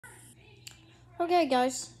Okay,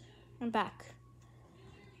 guys, I'm back.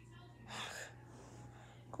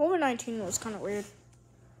 COVID-19 was kind of weird.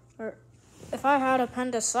 Or if I had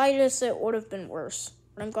appendicitis, it would have been worse.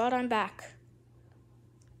 But I'm glad I'm back.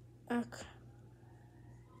 Look.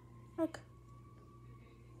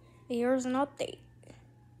 Here's an update.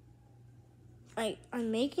 I'm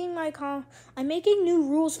making new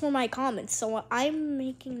rules for my comments, so I'm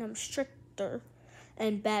making them stricter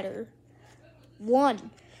and better. 1.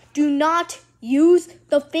 Do not use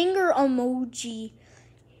the finger emoji.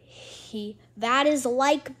 That is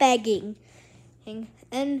like begging.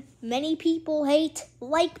 And many people hate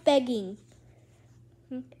like begging,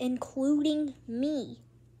 including me.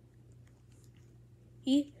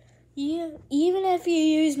 Even if you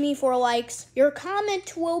use me for likes, your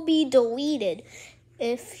comment will be deleted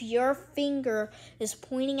if your finger is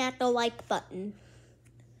pointing at the like button.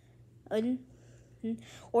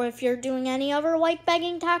 Or if you're doing any other like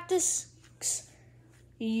begging tactics,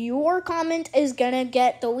 your comment is gonna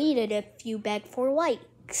get deleted if you beg for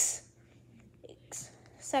likes.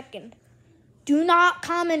 2nd, do not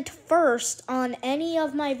comment first on any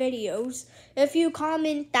of my videos. If you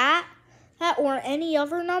comment that or any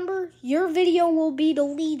other number, your video will be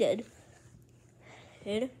deleted.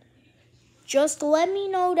 Just let me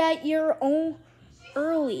know that you're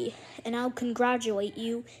early, and I'll congratulate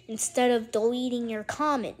you instead of deleting your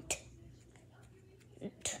comment.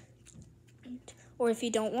 Or if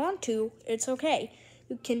you don't want to, it's okay.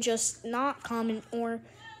 You can just not comment or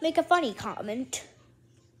make a funny comment.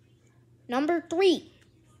 Number 3,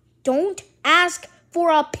 don't ask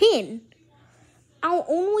for a pin. I'll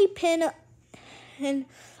only pin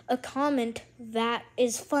a comment that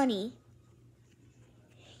is funny.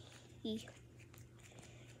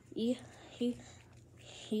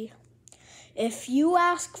 If you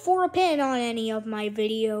ask for a pin on any of my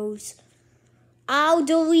videos, I'll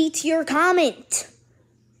delete your comment.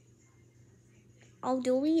 I'll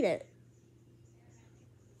delete it.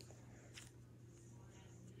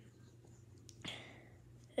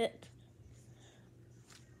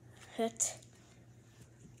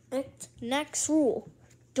 Next rule,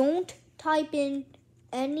 don't type in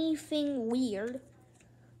anything weird.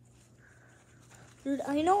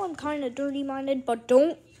 I know I'm kind of dirty-minded, but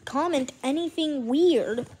don't comment anything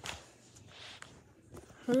weird.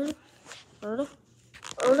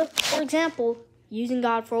 For example, using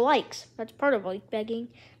God for likes. That's part of like begging.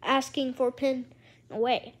 Asking for a pin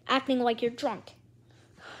away. Acting like you're drunk.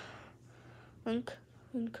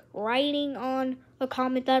 Writing on a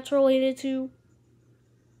comment that's related to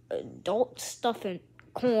adult stuff and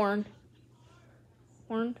corn.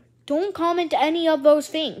 Don't comment any of those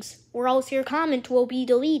things, or else your comment will be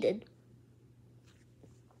deleted.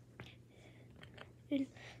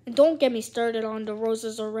 And don't get me started on the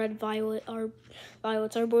roses are red, violets. I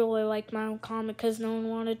really like my own comment because no one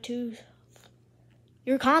wanted to.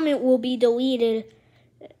 Your comment will be deleted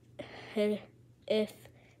if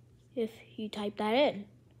you type that in.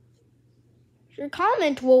 Your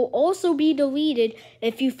comment will also be deleted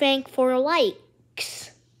if you thank for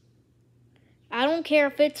likes. I don't care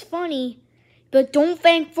if it's funny, but don't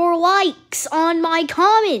thank for likes on my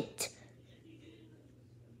comment.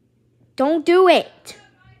 Don't do it.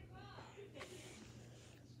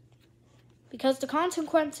 Because the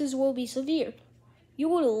consequences will be severe. You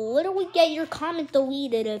will literally get your comment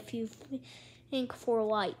deleted if you thank for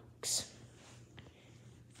likes.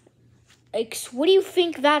 What do you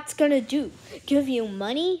think that's gonna do? Give you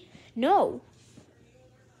money? No.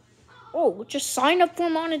 Oh, just sign up for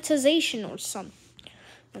monetization or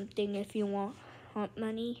something if you want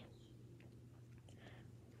money.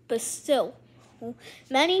 But still,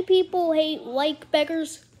 many people hate like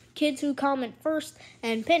beggars, kids who comment first,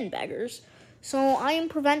 and pin beggars. So I am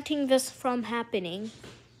preventing this from happening.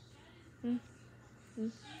 And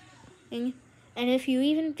if you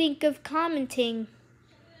even think of commenting,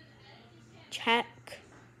 check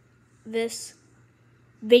this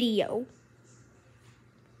video.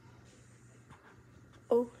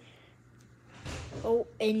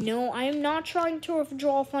 And no, I'm not trying to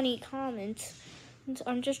withdraw funny comments.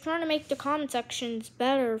 I'm just trying to make the comment sections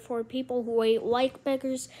better for people who hate like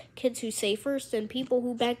beggars, kids who say first, and people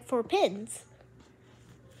who beg for pins.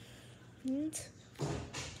 And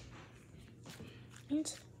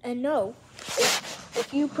no, if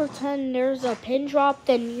you pretend there's a pin drop,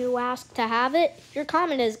 then you ask to have it, your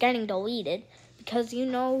comment is getting deleted because you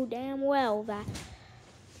know damn well that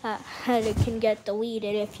it can get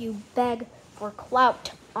deleted if you beg for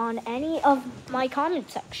clout on any of my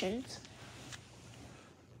comment sections.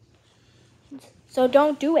 So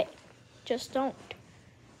don't do it. Just don't.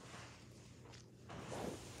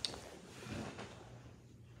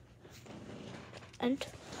 And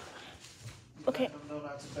okay. Let them know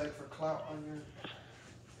not to beg for clout on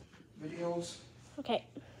your videos. Okay.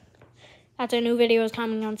 That's a new video is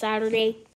coming on Saturday.